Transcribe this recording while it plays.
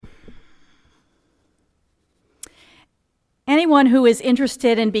anyone who is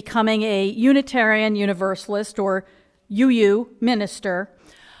interested in becoming a Unitarian Universalist or UU minister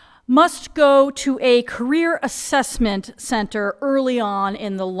must go to a career assessment center early on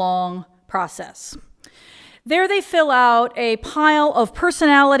in the long process. There they fill out a pile of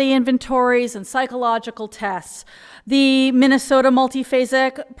personality inventories and psychological tests, the Minnesota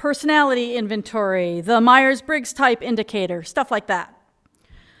Multiphasic Personality Inventory, the Myers-Briggs Type Indicator, stuff like that.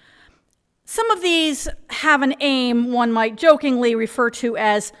 Some of these have an aim one might jokingly refer to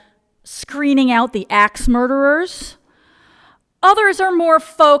as screening out the axe murderers. Others are more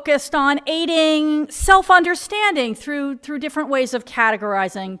focused on aiding self-understanding through different ways of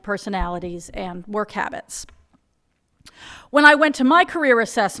categorizing personalities and work habits. When I went to my career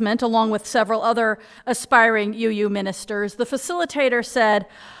assessment, along with several other aspiring UU ministers, the facilitator said,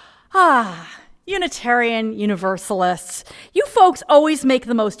 Unitarian Universalists, you folks always make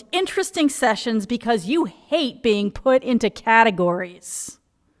the most interesting sessions because you hate being put into categories.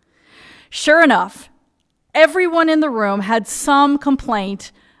 Sure enough, everyone in the room had some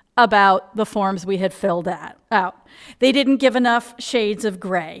complaint about the forms we had filled out. They didn't give enough shades of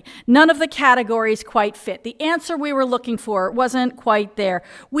gray. None of the categories quite fit. The answer we were looking for wasn't quite there.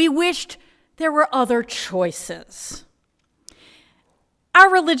 We wished there were other choices. Our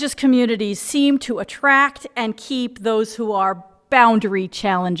religious communities seem to attract and keep those who are boundary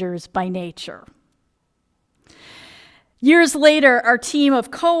challengers by nature. Years later, our team of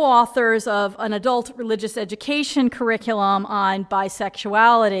co-authors of an adult religious education curriculum on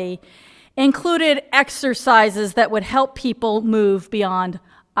bisexuality included exercises that would help people move beyond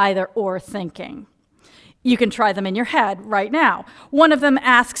either-or thinking. You can try them in your head right now. One of them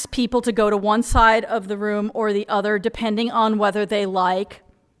asks people to go to one side of the room or the other, depending on whether they like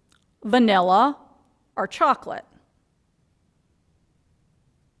vanilla or chocolate,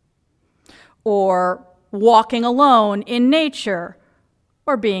 or walking alone in nature,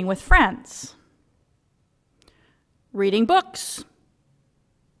 or being with friends, reading books,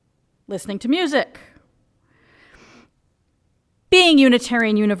 listening to music, being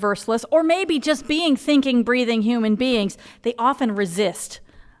Unitarian Universalists, or maybe just being thinking, breathing human beings. They often resist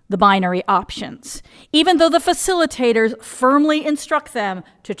the binary options, even though the facilitators firmly instruct them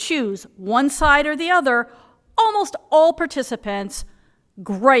to choose one side or the other. Almost all participants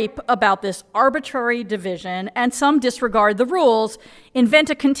gripe about this arbitrary division, and some disregard the rules, invent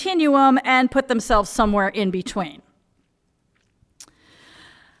a continuum, and put themselves somewhere in between.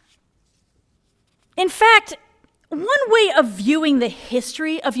 In fact, one way of viewing the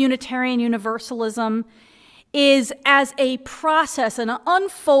history of Unitarian Universalism is as a process, an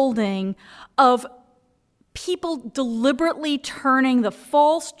unfolding of people deliberately turning the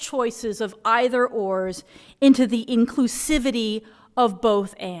false choices of either-ors into the inclusivity of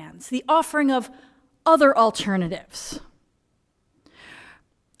both ands, the offering of other alternatives.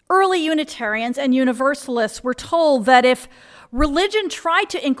 Early Unitarians and Universalists were told that if religion tried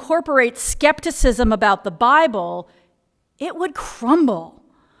to incorporate skepticism about the Bible, it would crumble.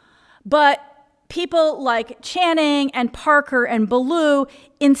 But people like Channing and Parker and Ballou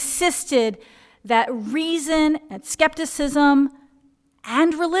insisted that reason and skepticism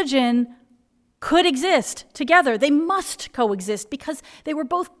and religion could exist together. They must coexist because they were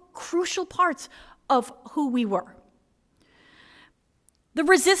both crucial parts of who we were. The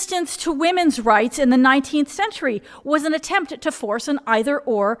resistance to women's rights in the 19th century was an attempt to force an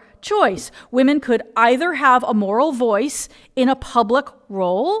either-or choice. Women could either have a moral voice in a public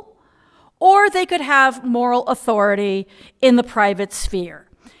role, or they could have moral authority in the private sphere.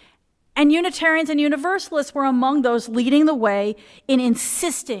 And Unitarians and Universalists were among those leading the way in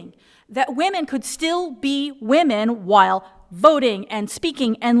insisting that women could still be women while voting and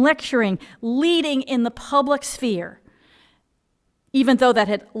speaking and lecturing, leading in the public sphere, even though that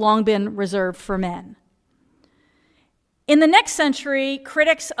had long been reserved for men. In the next century,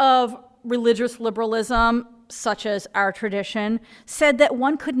 critics of religious liberalism, such as our tradition, said that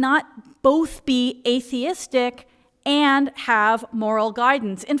one could not both be atheistic and have moral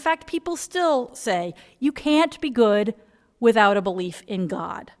guidance. In fact, people still say you can't be good without a belief in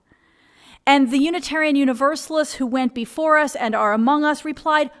God. And the Unitarian Universalists who went before us and are among us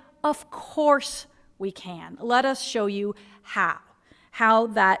replied, of course we can. Let us show you how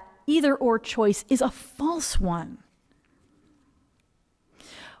that either-or choice is a false one.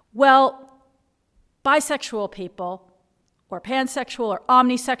 Well, bisexual people, or pansexual or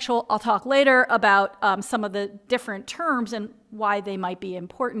omnisexual, I'll talk later about some of the different terms and why they might be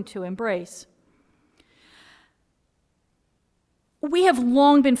important to embrace. We have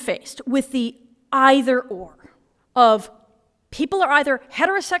long been faced with the either-or of people are either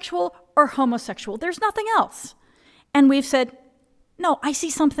heterosexual or homosexual. There's nothing else. And we've said, no, I see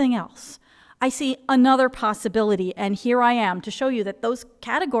something else. I see another possibility, and here I am to show you that those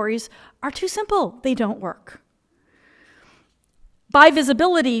categories are too simple. They don't work.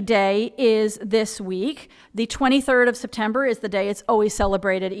 Bivisibility Day is this week. The 23rd of September is the day it's always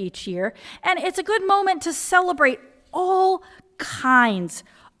celebrated each year. And it's a good moment to celebrate all kinds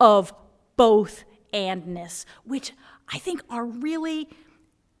of both andness, which I think are really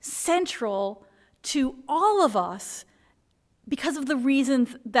central to all of us because of the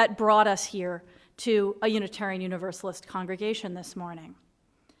reasons that brought us here to a Unitarian Universalist congregation this morning.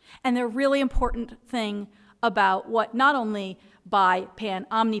 And they're a really important thing about what not only bi, pan,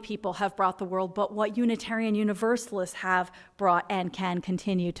 omni people have brought the world, but what Unitarian Universalists have brought and can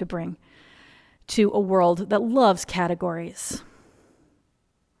continue to bring to a world that loves categories.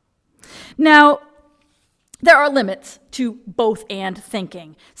 Now, there are limits to both and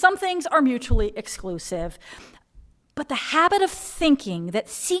thinking. Some things are mutually exclusive, but the habit of thinking that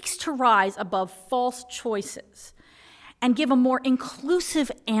seeks to rise above false choices and give a more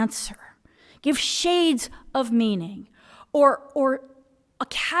inclusive answer, give shades of meaning, or a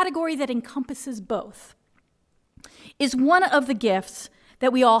category that encompasses both, is one of the gifts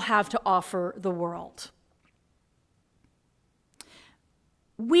that we all have to offer the world.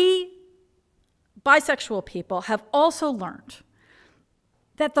 We, bisexual people, have also learned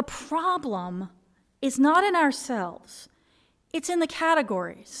that the problem is not in ourselves, it's in the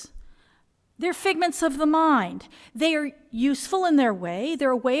categories. They're figments of the mind. They are useful in their way. They're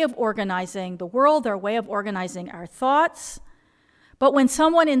a way of organizing the world. They're a way of organizing our thoughts. But when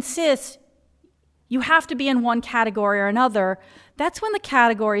someone insists you have to be in one category or another, that's when the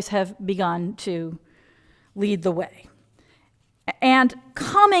categories have begun to lead the way. And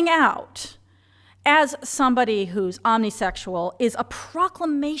coming out as somebody who's omnisexual is a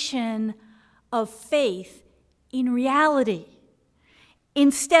proclamation of faith in reality,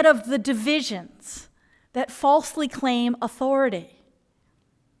 instead of the divisions that falsely claim authority.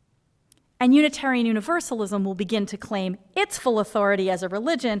 And Unitarian Universalism will begin to claim its full authority as a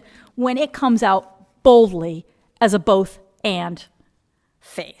religion when it comes out boldly as a both and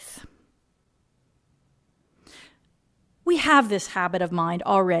faith. We have this habit of mind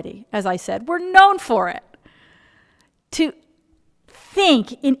already, as I said. We're known for it. To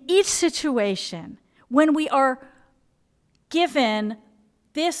think in each situation when we are given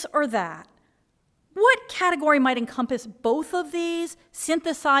this or that, what category might encompass both of these,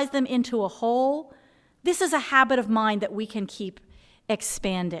 synthesize them into a whole? This is a habit of mind that we can keep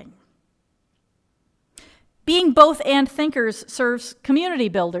expanding. Being both and thinkers serves community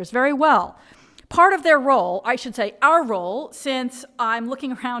builders very well. Part of their role, I should say our role, since I'm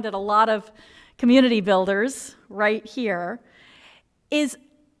looking around at a lot of community builders right here, is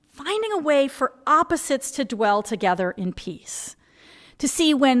finding a way for opposites to dwell together in peace. To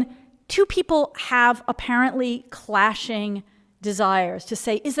see when two people have apparently clashing desires, to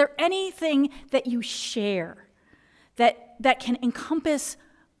say, is there anything that you share that can encompass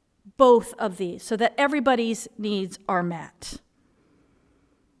both of these so that everybody's needs are met?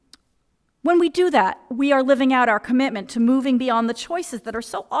 When we do that, we are living out our commitment to moving beyond the choices that are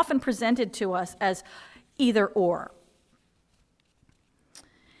so often presented to us as either or.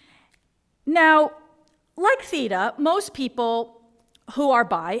 Now, like Theda, most people who are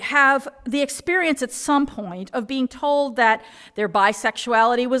bi have the experience at some point of being told that their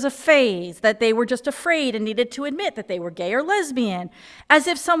bisexuality was a phase, that they were just afraid and needed to admit that they were gay or lesbian, as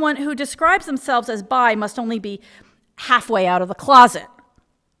if someone who describes themselves as bi must only be halfway out of the closet.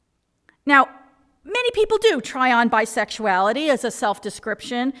 Now, many people do try on bisexuality as a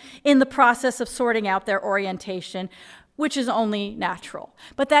self-description in the process of sorting out their orientation, which is only natural.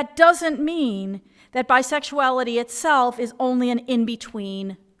 But that doesn't mean that bisexuality itself is only an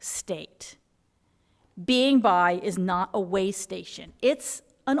in-between state. Being bi is not a way station. It's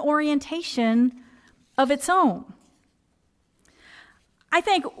an orientation of its own. I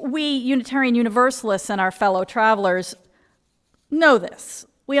think we Unitarian Universalists and our fellow travelers know this.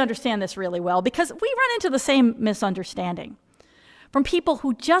 We understand this really well because we run into the same misunderstanding from people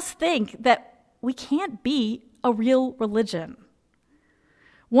who just think that we can't be a real religion.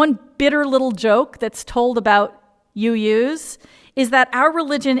 One bitter little joke that's told about UUs is that our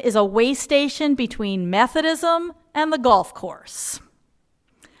religion is a way station between Methodism and the golf course.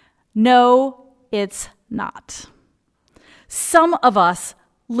 No, it's not. Some of us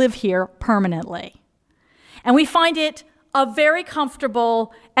live here permanently, and we find it a very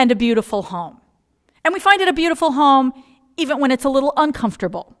comfortable and a beautiful home. And we find it a beautiful home even when it's a little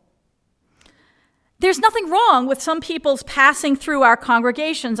uncomfortable. There's nothing wrong with some people's passing through our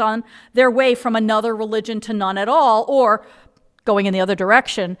congregations on their way from another religion to none at all, or going in the other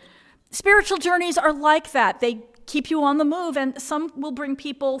direction. Spiritual journeys are like that. They keep you on the move, and some will bring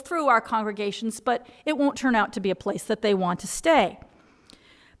people through our congregations, but it won't turn out to be a place that they want to stay.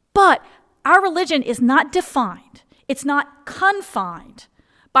 But our religion is not defined, it's not confined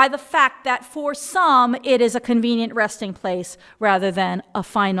by the fact that for some it is a convenient resting place rather than a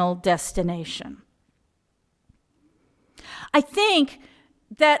final destination. I think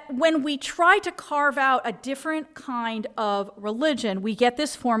that when we try to carve out a different kind of religion, we get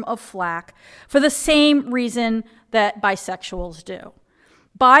this form of flack for the same reason that bisexuals do.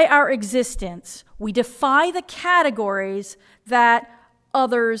 By our existence, we defy the categories that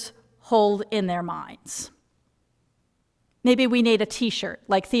others hold in their minds. Maybe we need a t-shirt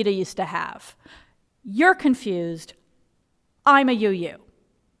like Theda used to have. You're confused, I'm a you.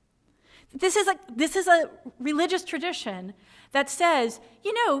 This is a religious tradition that says,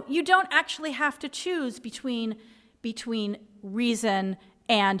 you don't actually have to choose between reason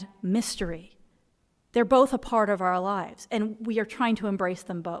and mystery. They're both a part of our lives, and we are trying to embrace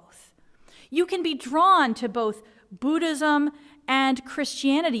them both. You can be drawn to both Buddhism and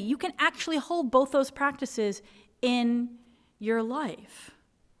Christianity. You can actually hold both those practices in your life.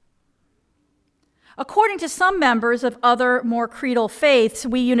 According to some members of other more creedal faiths,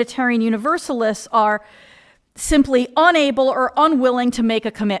 we Unitarian Universalists are simply unable or unwilling to make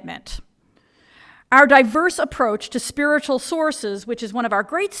a commitment. Our diverse approach to spiritual sources, which is one of our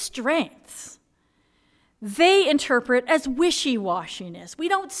great strengths, they interpret as wishy-washiness. We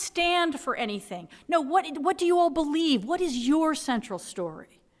don't stand for anything. No, what do you all believe? What is your central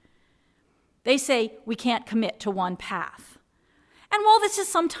story? They say we can't commit to one path. And while this is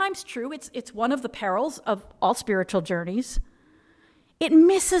sometimes true, it's one of the perils of all spiritual journeys, it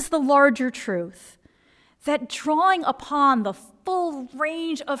misses the larger truth that drawing upon the full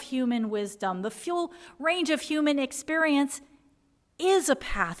range of human wisdom, the full range of human experience is a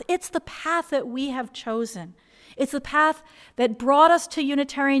path. It's the path that we have chosen. It's the path that brought us to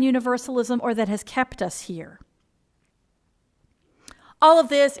Unitarian Universalism or that has kept us here. All of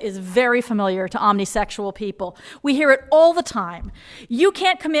this is very familiar to omnisexual people. We hear it all the time. You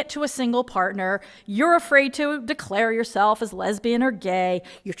can't commit to a single partner. You're afraid to declare yourself as lesbian or gay.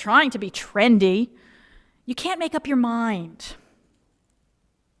 You're trying to be trendy. You can't make up your mind.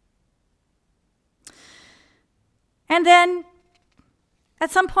 And then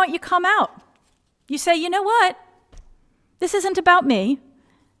at some point you come out. You say, you know what? This isn't about me.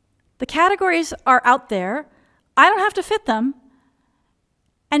 The categories are out there. I don't have to fit them.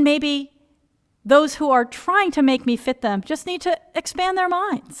 And maybe those who are trying to make me fit them just need to expand their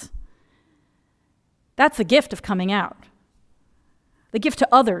minds. That's the gift of coming out, the gift to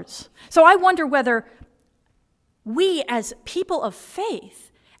others. So I wonder whether we as people of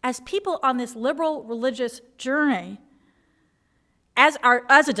faith, as people on this liberal religious journey, as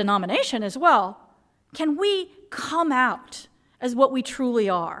a denomination as well, can we come out as what we truly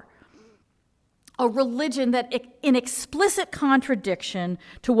are? A religion that, in explicit contradiction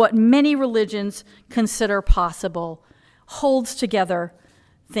to what many religions consider possible, holds together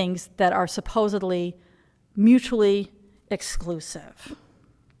things that are supposedly mutually exclusive.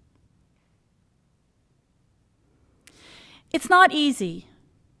 It's not easy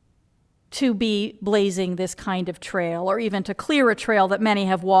to be blazing this kind of trail, or even to clear a trail that many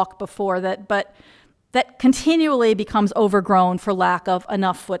have walked before, but that continually becomes overgrown for lack of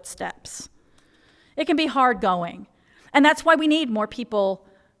enough footsteps. It can be hard going. And that's why we need more people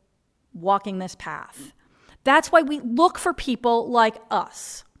walking this path. That's why we look for people like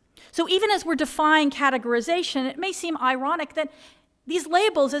us. So even as we're defying categorization, it may seem ironic that these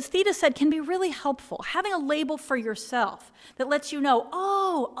labels, as Theda said, can be really helpful. Having a label for yourself that lets you know,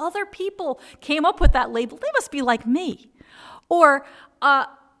 oh, other people came up with that label. They must be like me. Or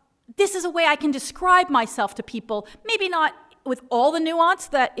this is a way I can describe myself to people, maybe not with all the nuance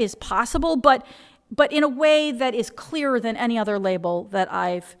that is possible, but in a way that is clearer than any other label that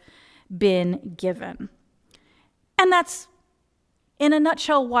I've been given. And that's, in a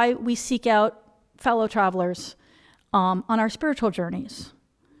nutshell, why we seek out fellow travelers on our spiritual journeys.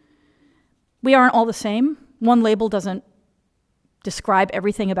 We aren't all the same. One label doesn't describe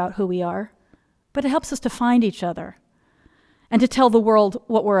everything about who we are, but it helps us to find each other and to tell the world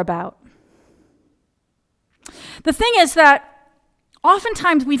what we're about. The thing is that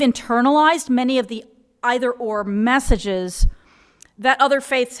oftentimes we've internalized many of the either-or messages that other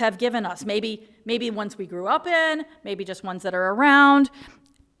faiths have given us. Maybe ones we grew up in, maybe just ones that are around.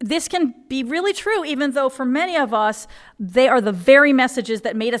 this can be really true, even though for many of us, they are the very messages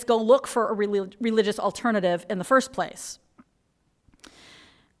that made us go look for a religious alternative in the first place.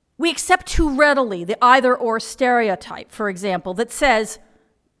 We accept too readily the either-or stereotype, for example, that says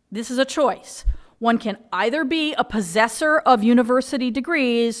this is a choice. One can either be a possessor of university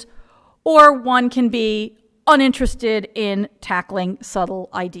degrees, or one can be uninterested in tackling subtle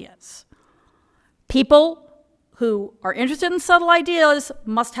ideas. People who are interested in subtle ideas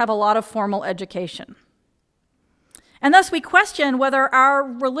must have a lot of formal education. And thus we question whether our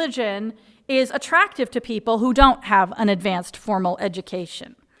religion is attractive to people who don't have an advanced formal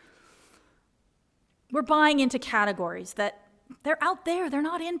education. We're buying into categories that they're out there, they're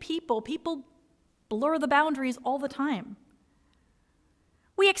not in people. People blur the boundaries all the time.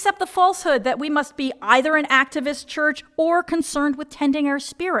 We accept the falsehood that we must be either an activist church or concerned with tending our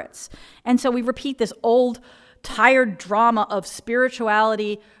spirits. And so we repeat this old, tired drama of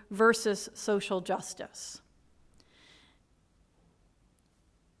spirituality versus social justice.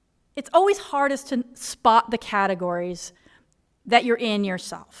 It's always hardest to spot the categories that you're in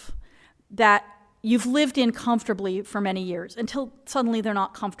yourself, that you've lived in comfortably for many years until suddenly they're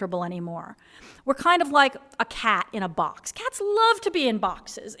not comfortable anymore. We're kind of like a cat in a box. Cats love to be in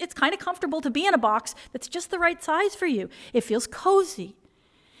boxes. It's kind of comfortable to be in a box that's just the right size for you. It feels cozy.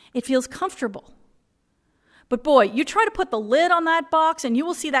 It feels comfortable. But boy, you try to put the lid on that box and you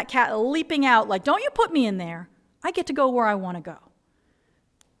will see that cat leaping out like, don't you put me in there. I get to go where I want to go.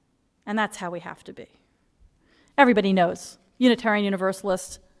 And that's how we have to be. Everybody knows, Unitarian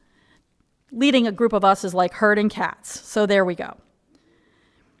Universalists, leading a group of us is like herding cats. So there we go.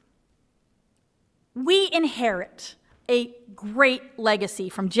 We inherit a great legacy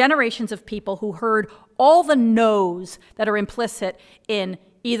from generations of people who heard all the no's that are implicit in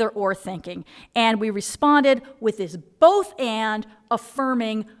either or thinking. And we responded with this both and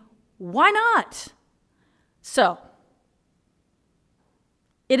affirming, why not? So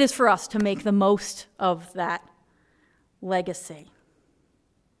it is for us to make the most of that legacy.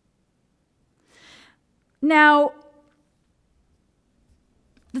 Now,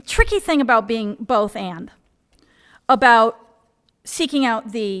 the tricky thing about being both and, about seeking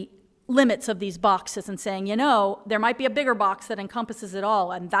out the limits of these boxes and saying, you know, there might be a bigger box that encompasses it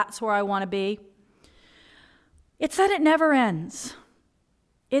all, and that's where I want to be, it's that it never ends.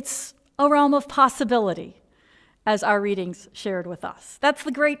 It's a realm of possibility, as our readings shared with us. That's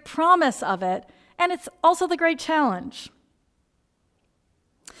the great promise of it, and it's also the great challenge.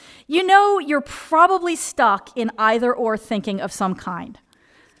 You know you're probably stuck in either or thinking of some kind.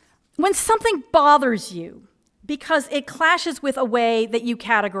 When something bothers you because it clashes with a way that you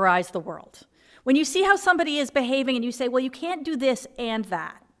categorize the world. When you see how somebody is behaving and you say, well, you can't do this and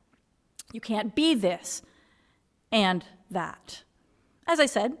that. You can't be this and that. As I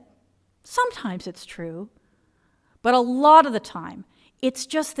said, sometimes it's true, but a lot of the time, it's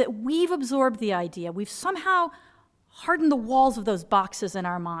just that we've absorbed the idea. We've somehow hardened the walls of those boxes in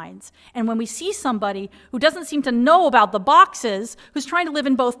our minds. And when we see somebody who doesn't seem to know about the boxes, who's trying to live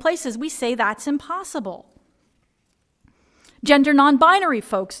in both places, we say that's impossible. Gender non-binary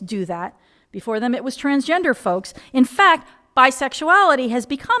folks do that. Before them, it was transgender folks. In fact, bisexuality has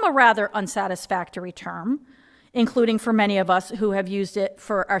become a rather unsatisfactory term, including for many of us who have used it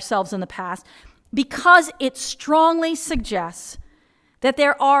for ourselves in the past, because it strongly suggests that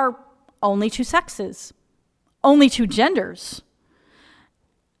there are only two sexes, only two genders.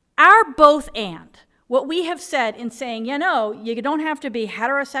 Our both and, what we have said in saying, you know, you don't have to be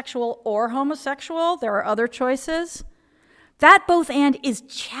heterosexual or homosexual, there are other choices, that both and is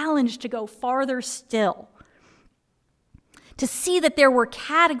challenged to go farther still, to see that there were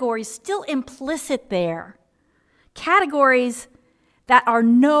categories still implicit there, categories that are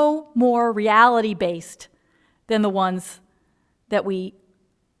no more reality-based than the ones that we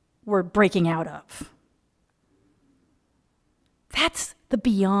were breaking out of. That's the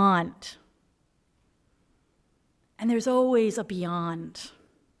beyond. And there's always a beyond.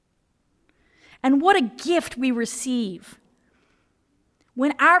 And what a gift we receive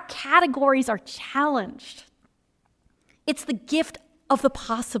when our categories are challenged. It's the gift of the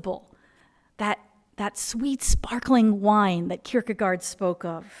possible, that sweet, sparkling wine that Kierkegaard spoke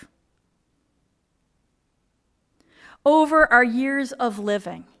of. Over our years of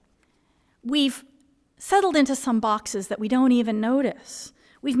living, we've settled into some boxes that we don't even notice.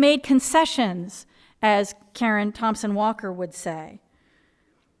 We've made concessions, as Karen Thompson Walker would say.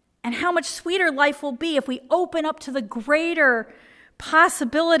 And how much sweeter life will be if we open up to the greater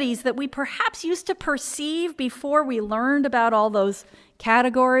possibilities that we perhaps used to perceive before we learned about all those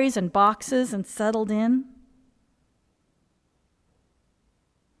categories and boxes and settled in.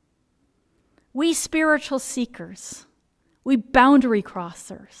 We spiritual seekers, we boundary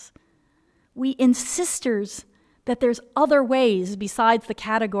crossers, we insisters that there's other ways besides the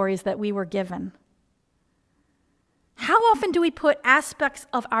categories that we were given. How often do we put aspects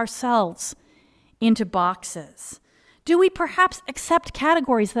of ourselves into boxes? Do we perhaps accept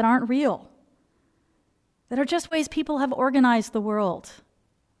categories that aren't real, that are just ways people have organized the world?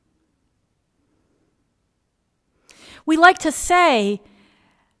 We like to say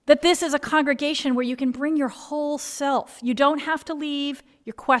that this is a congregation where you can bring your whole self. You don't have to leave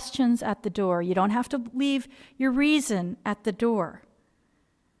your questions at the door. You don't have to leave your reason at the door.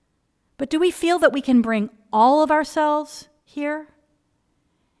 But do we feel that we can bring all of ourselves here?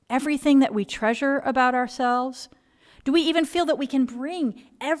 Everything that we treasure about ourselves? Do we even feel that we can bring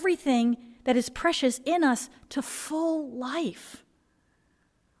everything that is precious in us to full life?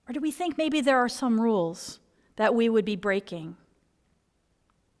 Or do we think maybe there are some rules that we would be breaking?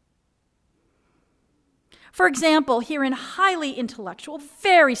 For example, here in highly intellectual,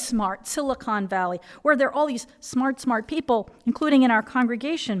 very smart Silicon Valley, where there are all these smart people, including in our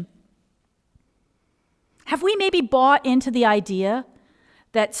congregation, have we maybe bought into the idea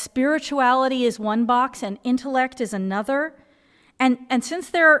that spirituality is one box and intellect is another? And since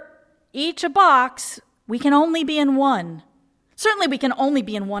they're each a box, we can only be in one. Certainly we can only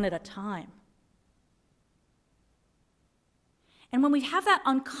be in one at a time. And when we have that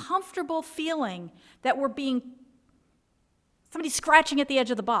uncomfortable feeling that we're being, somebody's scratching at the edge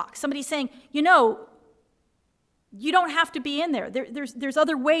of the box, somebody's saying, you know, you don't have to be in there. There's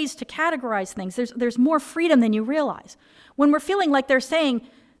other ways to categorize things. There's more freedom than you realize. When we're feeling like they're saying,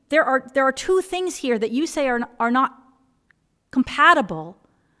 there are two things here that you say are not compatible,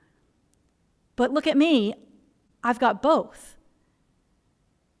 but look at me, I've got both.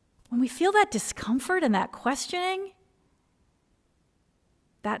 When we feel that discomfort and that questioning,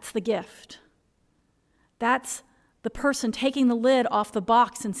 that's the gift. That's the person taking the lid off the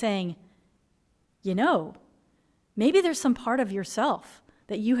box and saying, you know, maybe there's some part of yourself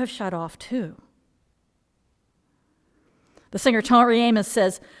that you have shut off too. The singer Tori Amos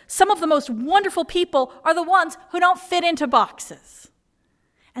says, some of the most wonderful people are the ones who don't fit into boxes.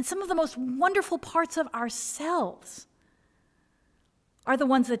 And some of the most wonderful parts of ourselves are the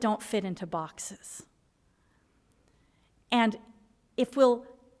ones that don't fit into boxes. And if we'll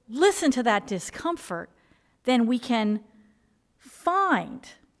listen to that discomfort, then we can find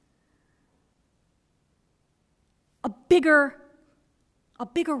a bigger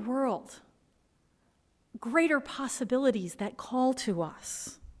world, greater possibilities that call to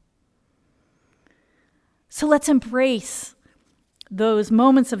us. So let's embrace those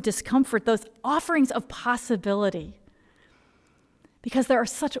moments of discomfort, those offerings of possibility, because there are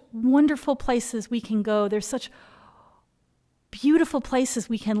such wonderful places we can go. There's such beautiful places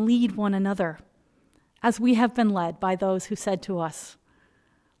we can lead one another, as we have been led by those who said to us,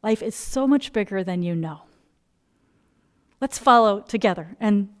 life is so much bigger than you know. Let's follow together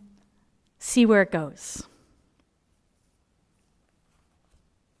and see where it goes.